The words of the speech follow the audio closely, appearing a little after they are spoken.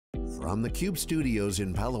from theCUBE studios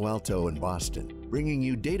in Palo Alto and Boston, bringing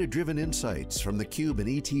you data-driven insights from theCUBE and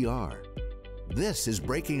ETR. This is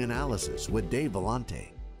Breaking Analysis with Dave Vellante.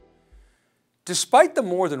 Despite the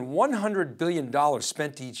more than $100 billion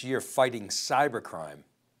spent each year fighting cybercrime,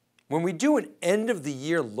 when we do an end of the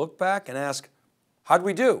year look back and ask, how'd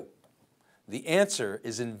we do? The answer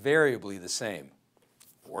is invariably the same.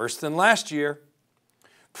 Worse than last year.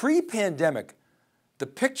 Pre-pandemic, the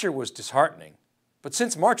picture was disheartening, but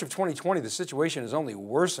since March of 2020, the situation has only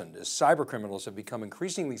worsened as cybercriminals have become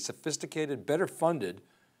increasingly sophisticated, better funded,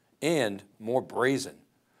 and more brazen.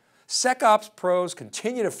 Secops pros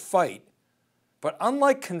continue to fight, but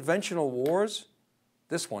unlike conventional wars,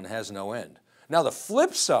 this one has no end. Now the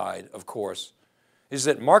flip side, of course, is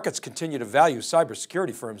that markets continue to value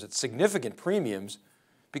cybersecurity firms at significant premiums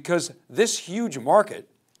because this huge market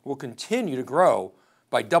will continue to grow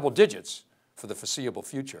by double digits for the foreseeable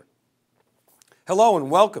future. Hello and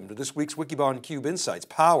welcome to this week's Wikibon Cube Insights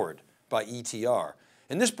powered by ETR.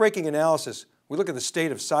 In this breaking analysis, we look at the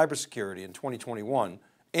state of cybersecurity in 2021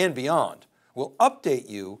 and beyond. We'll update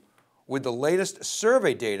you with the latest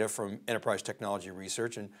survey data from Enterprise Technology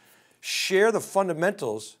Research and share the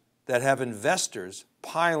fundamentals that have investors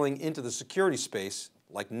piling into the security space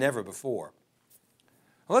like never before.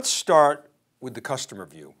 Let's start with the customer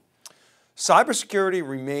view. Cybersecurity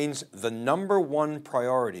remains the #1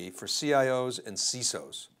 priority for CIOs and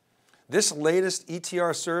CISOs. This latest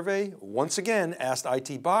ETR survey once again asked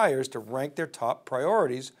IT buyers to rank their top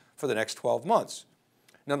priorities for the next 12 months.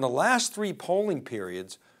 Now in the last 3 polling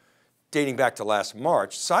periods, dating back to last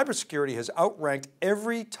March, cybersecurity has outranked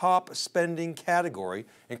every top spending category,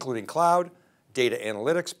 including cloud, data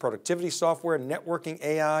analytics, productivity software, networking,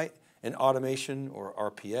 AI, and automation or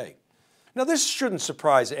RPA. Now this shouldn't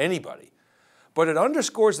surprise anybody, but it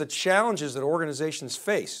underscores the challenges that organizations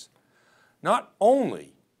face. Not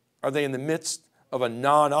only are they in the midst of a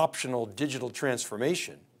non-optional digital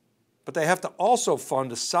transformation, but they have to also fund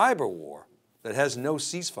a cyber war that has no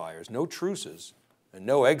ceasefires, no truces, and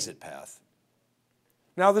no exit path.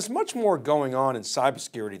 Now there's much more going on in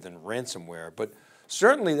cybersecurity than ransomware, but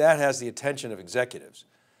certainly that has the attention of executives,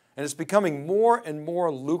 and it's becoming more and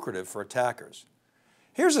more lucrative for attackers.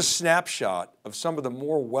 Here's a snapshot of some of the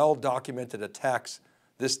more well-documented attacks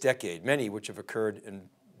this decade, many which have occurred in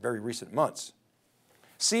very recent months.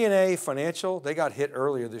 CNA Financial, they got hit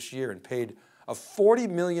earlier this year and paid a $40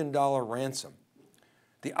 million ransom.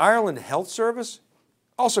 The Ireland Health Service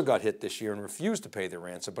also got hit this year and refused to pay the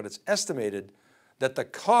ransom, but it's estimated that the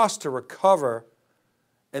cost to recover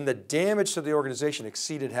and the damage to the organization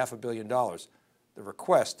exceeded $500 million. The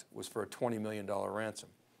request was for a $20 million ransom.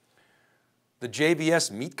 The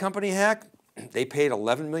JBS Meat Company hack, they paid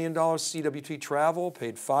 $11 million. CWT Travel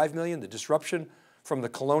paid $5 million. The disruption from the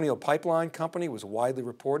Colonial Pipeline Company was widely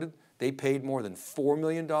reported. They paid more than $4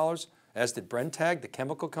 million, as did Brenntag, the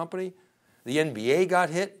chemical company. The NBA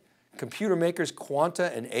got hit. Computer makers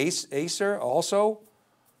Quanta and Acer also.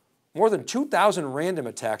 More than 2,000 random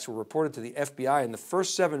attacks were reported to the FBI in the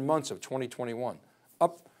first 7 months of 2021,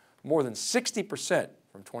 up more than 60%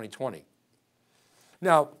 from 2020.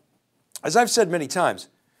 Now, as I've said many times,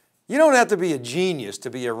 you don't have to be a genius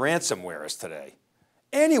to be a ransomwareist today.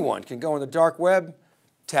 Anyone can go on the dark web,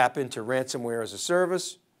 tap into ransomware as a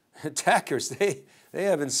service. Attackers, they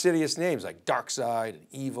have insidious names like DarkSide and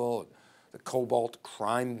Evil, the Cobalt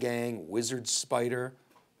Crime Gang, Wizard Spider,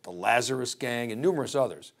 the Lazarus Gang, and numerous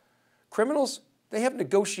others. Criminals, they have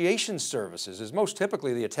negotiation services, as most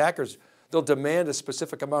typically the attackers, they'll demand a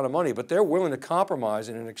specific amount of money, but they're willing to compromise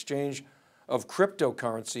in an exchange of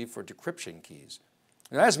cryptocurrency for decryption keys.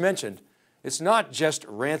 Now, as mentioned, it's not just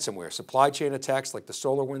ransomware. Supply chain attacks like the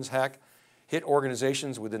SolarWinds hack hit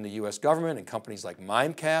organizations within the US government and companies like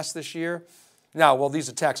Mimecast this year. Now, while these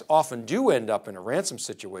attacks often do end up in a ransom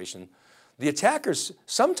situation, the attackers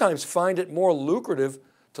sometimes find it more lucrative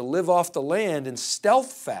to live off the land in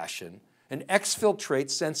stealth fashion and exfiltrate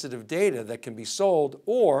sensitive data that can be sold,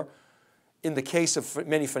 or in the case of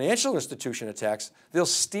many financial institution attacks, they'll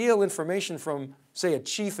steal information from, say, a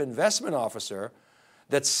chief investment officer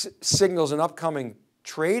that signals an upcoming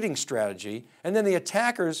trading strategy, and then the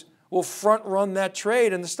attackers will front run that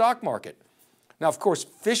trade in the stock market. Now, of course,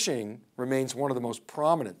 phishing remains one of the most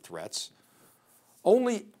prominent threats,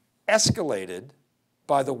 only escalated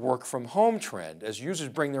by the work from home trend as users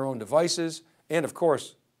bring their own devices, and of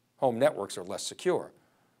course, home networks are less secure.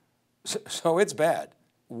 So it's bad.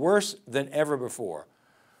 Worse than ever before.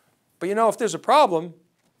 But you know, if there's a problem,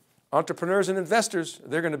 entrepreneurs and investors,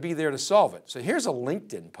 they're going to be there to solve it. So here's a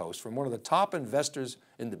LinkedIn post from one of the top investors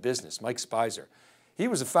in the business, Mike Spicer. He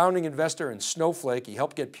was a founding investor in Snowflake. He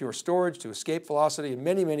helped get Pure Storage to escape velocity and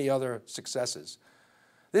many, many other successes.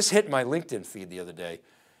 This hit my LinkedIn feed the other day.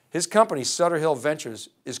 His company, Sutter Hill Ventures,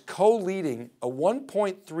 is co-leading a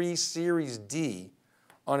 1.3 Series D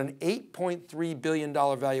on an $8.3 billion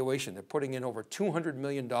valuation. They're putting in over $200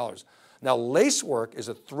 million. Now, Lacework is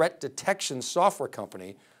a threat detection software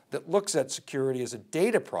company that looks at security as a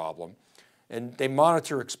data problem, and they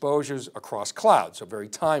monitor exposures across clouds, so very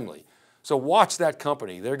timely. So watch that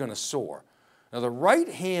company, they're going to soar. Now, the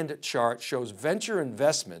right-hand chart shows venture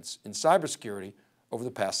investments in cybersecurity over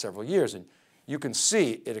the past several years, and you can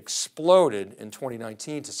see it exploded in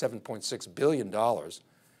 2019 to $7.6 billion,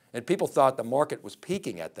 and people thought the market was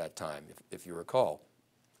peaking at that time, if you recall.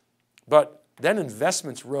 But then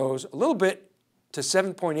investments rose a little bit to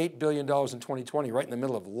 $7.8 billion in 2020, right in the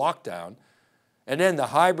middle of lockdown, and then the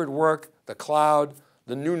hybrid work, the cloud,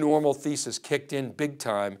 the new normal thesis kicked in big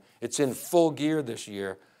time. It's in full gear this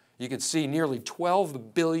year. You can see nearly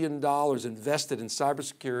 $12 billion invested in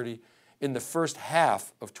cybersecurity in the first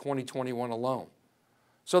half of 2021 alone.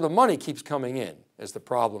 So the money keeps coming in as the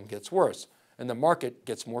problem gets worse and the market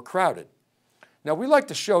gets more crowded. Now, we like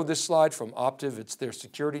to show this slide from Optiv. It's their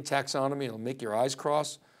security taxonomy. It'll make your eyes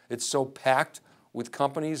cross. It's so packed with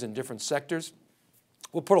companies in different sectors.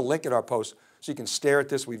 We'll put a link in our post so you can stare at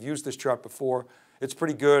this. We've used this chart before. It's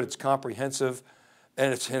pretty good, it's comprehensive,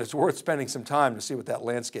 and it's worth spending some time to see what that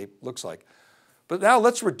landscape looks like. But now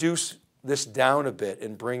let's reduce this down a bit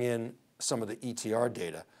and bring in some of the ETR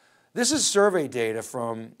data. This is survey data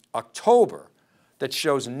from October that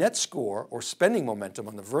shows net score or spending momentum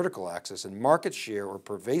on the vertical axis and market share or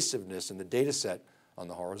pervasiveness in the data set on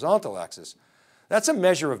the horizontal axis. That's a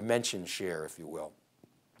measure of mention share, if you will.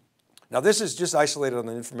 Now, this is just isolated on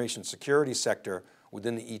the information security sector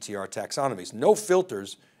within the ETR taxonomies. No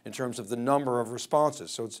filters in terms of the number of responses.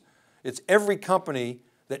 So it's every company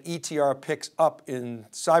that ETR picks up in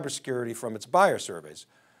cybersecurity from its buyer surveys.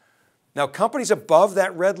 Now, companies above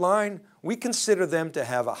that red line, we consider them to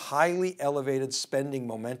have a highly elevated spending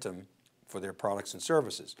momentum for their products and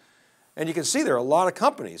services. And you can see there are a lot of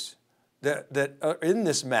companies that are in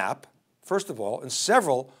this map, first of all, and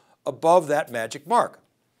several above that magic mark.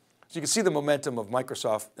 So you can see the momentum of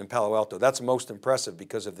Microsoft and Palo Alto. That's most impressive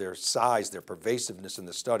because of their size, their pervasiveness in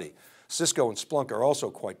the study. Cisco and Splunk are also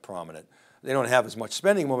quite prominent. They don't have as much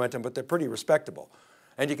spending momentum, but they're pretty respectable.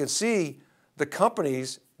 And you can see the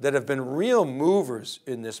companies that have been real movers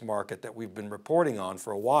in this market that we've been reporting on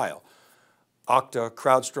for a while. Okta,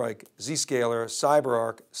 CrowdStrike, Zscaler,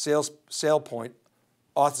 CyberArk, SailPoint,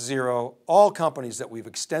 Auth0, all companies that we've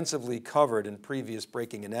extensively covered in previous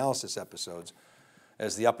breaking analysis episodes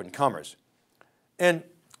as the up-and-comers. And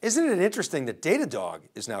isn't it interesting that Datadog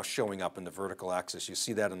is now showing up in the vertical axis? You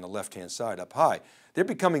see that on the left-hand side up high. They're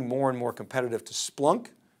becoming more and more competitive to Splunk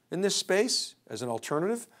in this space as an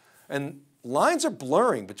alternative. And lines are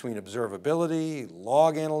blurring between observability,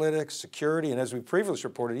 log analytics, security, and as we previously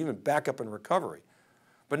reported, even backup and recovery.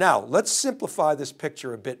 But now, let's simplify this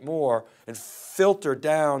picture a bit more and filter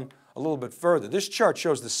down a little bit further. This chart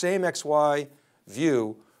shows the same XY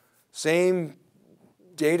view, same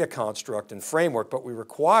data construct and framework, but we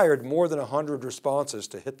required more than 100 responses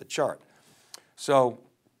to hit the chart. So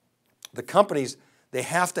the companies, they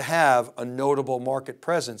have to have a notable market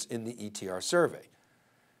presence in the ETR survey.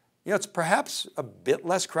 You know, it's perhaps a bit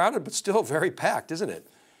less crowded, but still very packed, isn't it?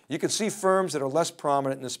 You can see firms that are less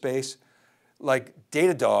prominent in the space, like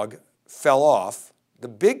Datadog, fell off. The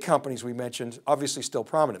big companies we mentioned, obviously still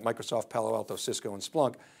prominent, Microsoft, Palo Alto, Cisco, and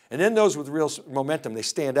Splunk. And then those with real momentum, they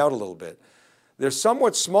stand out a little bit. They're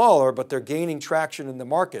somewhat smaller, but they're gaining traction in the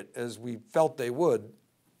market as we felt they would.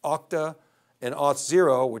 Okta and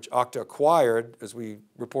Auth0, which Okta acquired, as we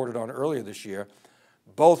reported on earlier this year,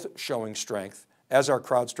 both showing strength, as are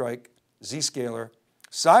CrowdStrike, Zscaler,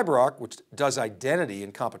 CyberArk, which does identity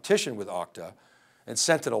in competition with Okta, and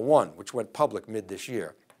SentinelOne, which went public mid this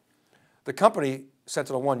year. The company,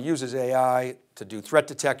 SentinelOne, uses AI to do threat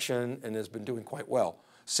detection and has been doing quite well.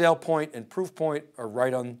 SailPoint and Proofpoint are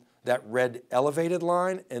right on that red elevated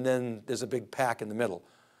line, and then there's a big pack in the middle.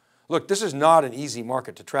 Look, this is not an easy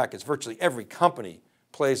market to track. It's virtually every company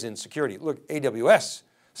plays in security. Look, AWS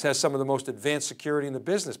has some of the most advanced security in the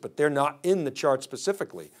business, but they're not in the chart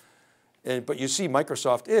specifically. But you see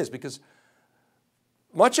Microsoft is, because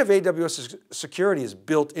much of AWS's security is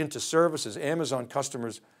built into services. Amazon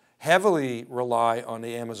customers heavily rely on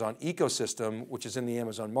the Amazon ecosystem, which is in the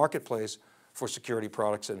Amazon marketplace for security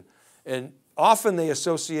products. And often they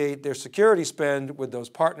associate their security spend with those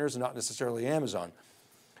partners and not necessarily Amazon.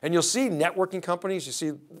 And you'll see networking companies, you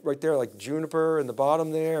see right there like Juniper in the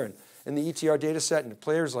bottom there, in the ETR data set, and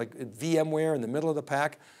players like VMware in the middle of the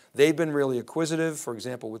pack, they've been really acquisitive, for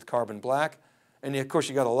example, with Carbon Black. And of course,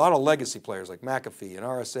 you got a lot of legacy players like McAfee and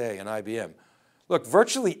RSA and IBM. Look,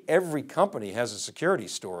 virtually every company has a security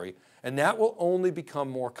story, and that will only become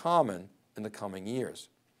more common in the coming years.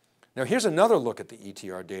 Now here's another look at the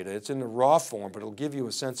ETR data. It's in the raw form, but it'll give you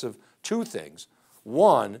a sense of two things.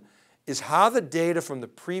 One is how the data from the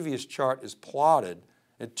previous chart is plotted,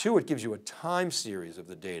 and two, it gives you a time series of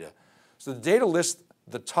the data. So the data lists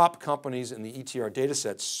the top companies in the ETR data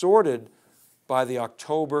set sorted by the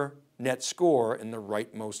October net score in the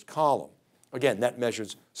rightmost column. Again, that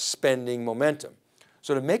measures spending momentum.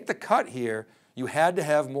 So to make the cut here, you had to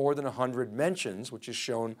have more than 100 mentions, which is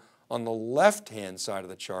shown on the left-hand side of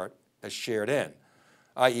the chart as shared N,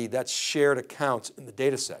 i.e. that's shared accounts in the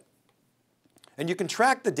data set. And you can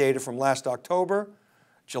track the data from last October,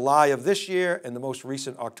 July of this year, and the most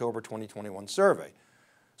recent October 2021 survey.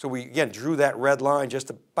 So we, again, drew that red line just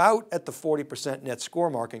about at the 40% net score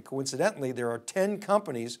mark, and coincidentally, there are 10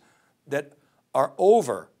 companies that are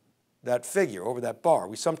over that figure, over that bar.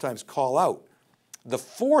 We sometimes call out the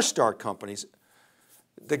 4-star companies.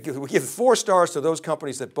 We give 4 stars to those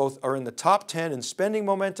companies that both are in the top 10 in spending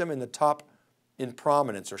momentum and the top in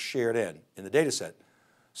prominence or shared in the data set.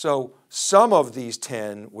 So some of these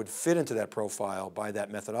 10 would fit into that profile by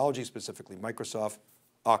that methodology, specifically Microsoft,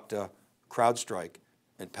 Okta, CrowdStrike,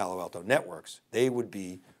 and Palo Alto Networks. They would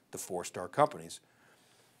be the 4-star companies.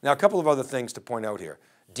 Now a couple of other things to point out here.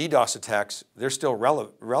 DDoS attacks, they're still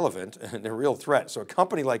relevant and they're a real threat. So a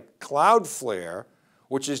company like Cloudflare,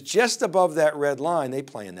 which is just above that red line, they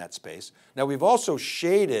play in that space. Now we've also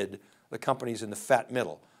shaded the companies in the fat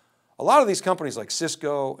middle. A lot of these companies like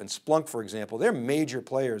Cisco and Splunk, for example, they're major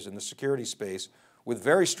players in the security space with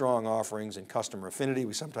very strong offerings and customer affinity.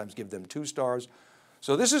 We sometimes give them 2 stars.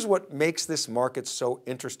 So this is what makes this market so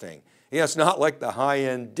interesting. Yeah, it's not like the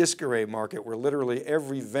high-end disk array market where literally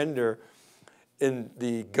every vendor in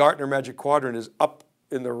the Gartner Magic Quadrant is up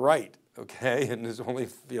in the right, okay? And there's only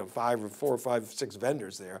 4 or 5, 6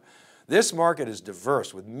 vendors there. This market is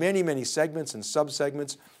diverse with many, many segments and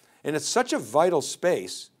subsegments, and it's such a vital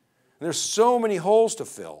space. And there's so many holes to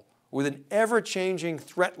fill with an ever-changing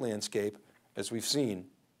threat landscape as we've seen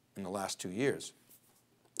in the last 2 years.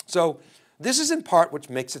 So this is in part what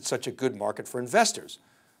makes it such a good market for investors.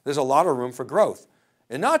 There's a lot of room for growth,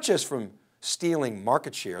 and not just from stealing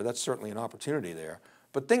market share, that's certainly an opportunity there,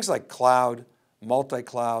 but things like cloud,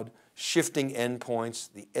 multi-cloud, shifting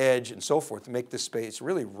endpoints, the edge, and so forth to make this space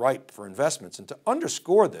really ripe for investments. And to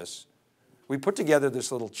underscore this, we put together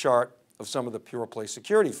this little chart of some of the pure play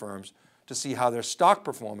security firms to see how their stock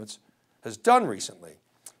performance has done recently.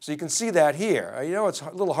 So you can see that here. You know, it's a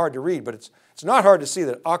little hard to read, but it's not hard to see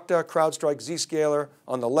that Okta, CrowdStrike, Zscaler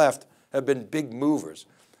on the left have been big movers.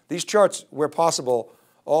 These charts, where possible,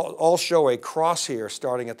 all show a crosshair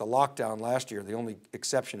starting at the lockdown last year. The only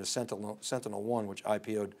exception is Sentinel-1, which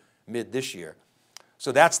IPO'd mid this year.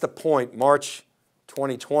 So that's the point, March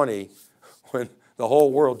 2020, when the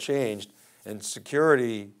whole world changed and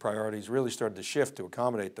security priorities really started to shift to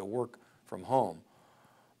accommodate the work from home.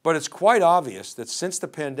 But it's quite obvious that since the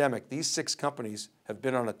pandemic, these 6 companies have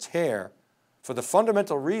been on a tear for the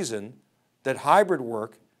fundamental reason that hybrid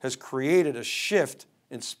work has created a shift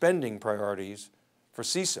in spending priorities for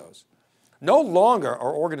CISOs. No longer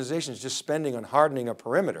are organizations just spending on hardening a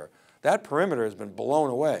perimeter. That perimeter has been blown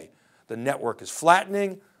away. The network is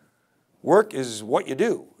flattening. Work is what you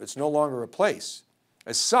do. It's no longer a place.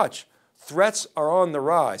 As such, threats are on the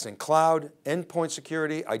rise, and cloud, endpoint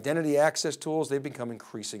security, identity access tools, they've become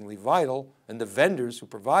increasingly vital, and the vendors who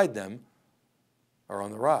provide them are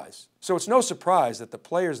on the rise. So it's no surprise that the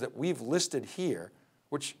players that we've listed here,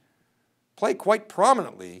 which play quite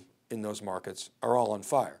prominently in those markets, are all on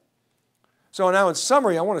fire. So now in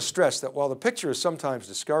summary, I want to stress that while the picture is sometimes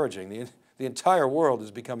discouraging, the entire world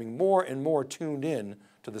is becoming more and more tuned in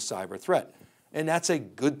to the cyber threat. And that's a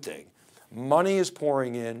good thing. Money is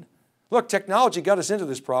pouring in. Look, technology got us into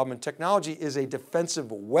this problem, and technology is a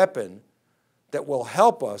defensive weapon that will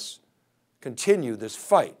help us continue this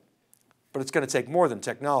fight. But it's going to take more than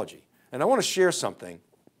technology. And I want to share something.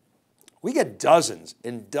 We get dozens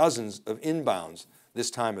and dozens of inbounds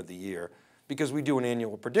this time of the year because we do an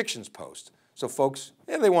annual predictions post. So folks,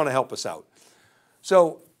 they want to help us out.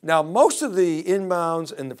 So now most of the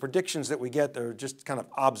inbounds and the predictions that we get, they're just kind of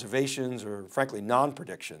observations or frankly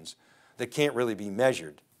non-predictions that can't really be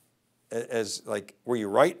measured as like, were you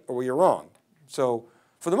right or were you wrong? So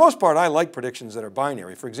for the most part, I like predictions that are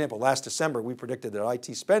binary. For example, last December, we predicted that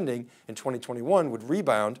IT spending in 2021 would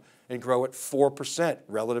rebound and grow at 4%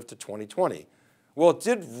 relative to 2020. Well, it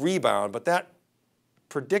did rebound, but that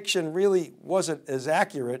prediction really wasn't as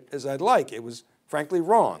accurate as I'd like. It was frankly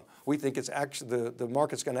wrong. We think it's actually, the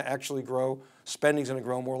market's going to actually grow, spending's going to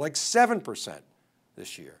grow more like 7%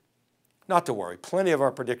 this year. Not to worry, plenty of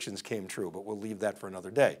our predictions came true, but we'll leave that for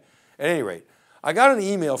another day. At any rate, I got an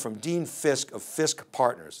email from Dean Fisk of Fisk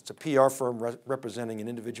Partners. It's a PR firm representing an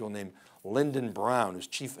individual named Lyndon Brown, who's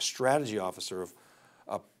Chief Strategy Officer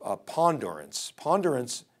of Pondurance.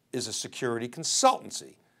 Pondurance is a security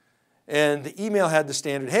consultancy. And the email had the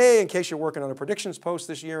standard, hey, in case you're working on a predictions post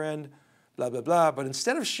this year end, blah, blah, blah. But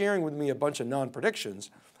instead of sharing with me a bunch of non-predictions,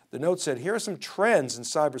 the note said, here are some trends in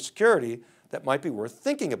cybersecurity that might be worth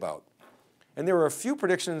thinking about. And there were a few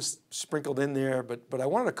predictions sprinkled in there, but I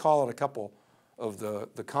wanted to call out a couple of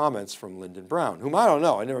the comments from Lyndon Brown, whom I don't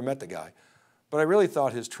know, I never met the guy, but I really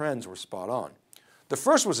thought his trends were spot on. The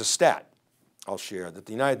first was a stat I'll share, that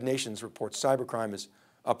the United Nations reports cybercrime is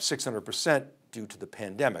up 600% due to the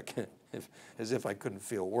pandemic, as if I couldn't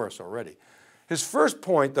feel worse already. His first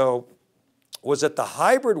point, though, was that the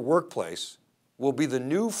hybrid workplace will be the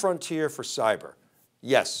new frontier for cyber.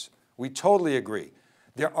 Yes, we totally agree.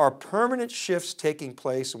 There are permanent shifts taking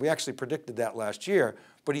place, and we actually predicted that last year,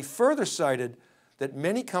 but he further cited that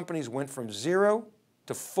many companies went from zero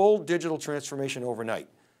to full digital transformation overnight,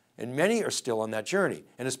 and many are still on that journey.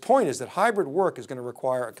 And his point is that hybrid work is going to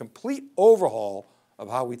require a complete overhaul of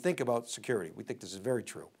how we think about security. We think this is very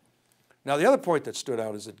true. Now, the other point that stood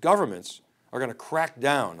out is that governments are going to crack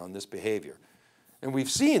down on this behavior. And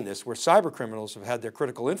we've seen this where cybercriminals have had their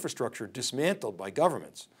critical infrastructure dismantled by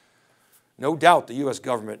governments. No doubt the US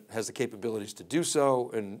government has the capabilities to do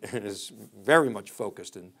so and is very much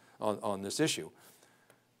focused on this issue.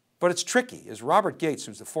 But it's tricky. As Robert Gates,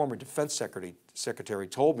 who's the former defense secretary,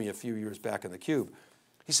 told me a few years back in theCUBE,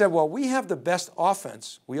 he said, well, we have the best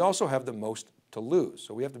offense, we also have the most to lose,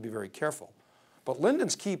 so we have to be very careful. But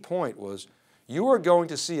Lyndon's key point was, you are going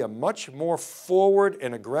to see a much more forward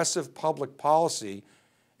and aggressive public policy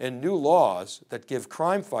and new laws that give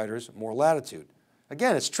crime fighters more latitude.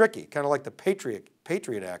 Again, it's tricky, kind of like the Patriot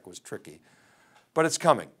Act was tricky, but it's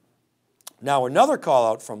coming. Now, another call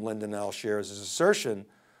out from Lyndon I'll share is his assertion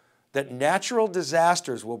that natural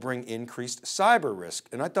disasters will bring increased cyber risk.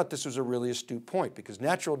 And I thought this was a really astute point, because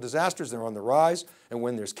natural disasters, they're on the rise, and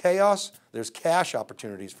when there's chaos, there's cash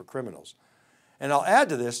opportunities for criminals. And I'll add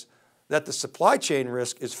to this that the supply chain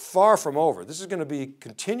risk is far from over. This is going to be a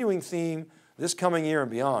continuing theme this coming year and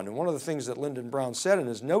beyond. And one of the things that Lyndon Brown said in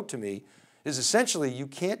his note to me is essentially, you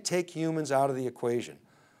can't take humans out of the equation.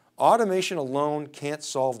 Automation alone can't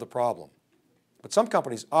solve the problem, but some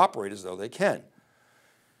companies operate as though they can.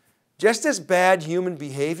 Just as bad human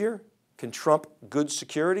behavior can trump good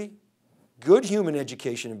security, good human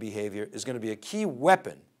education and behavior is going to be a key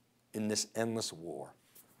weapon in this endless war.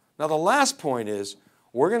 Now, the last point is,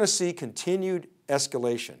 we're going to see continued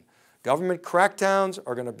escalation. Government crackdowns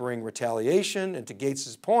are going to bring retaliation, and to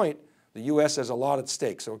Gates's point, the US has a lot at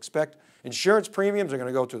stake. So expect insurance premiums are going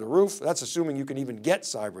to go through the roof. That's assuming you can even get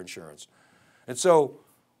cyber insurance. And so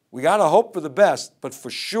we got to hope for the best, but for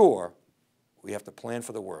sure, we have to plan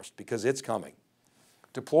for the worst, because it's coming.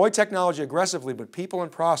 Deploy technology aggressively, but people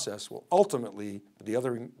and process will ultimately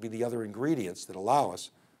be the other ingredients that allow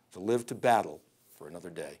us to live to battle for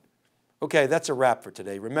another day. Okay, that's a wrap for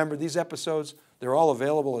today. Remember, these episodes, they're all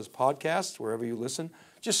available as podcasts wherever you listen.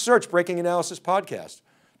 Just search Breaking Analysis Podcast.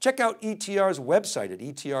 Check out ETR's website at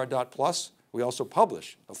etr.plus. We also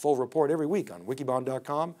publish a full report every week on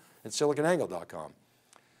wikibon.com and siliconangle.com.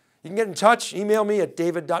 You can get in touch, email me at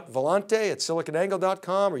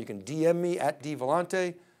david.vellante@siliconangle.com, or you can DM me at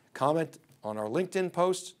dvellante, comment on our LinkedIn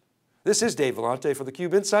posts. This is Dave Vellante for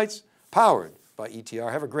theCUBE Insights, powered by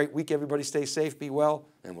ETR. Have a great week, everybody. Stay safe, be well,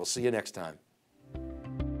 and we'll see you next time.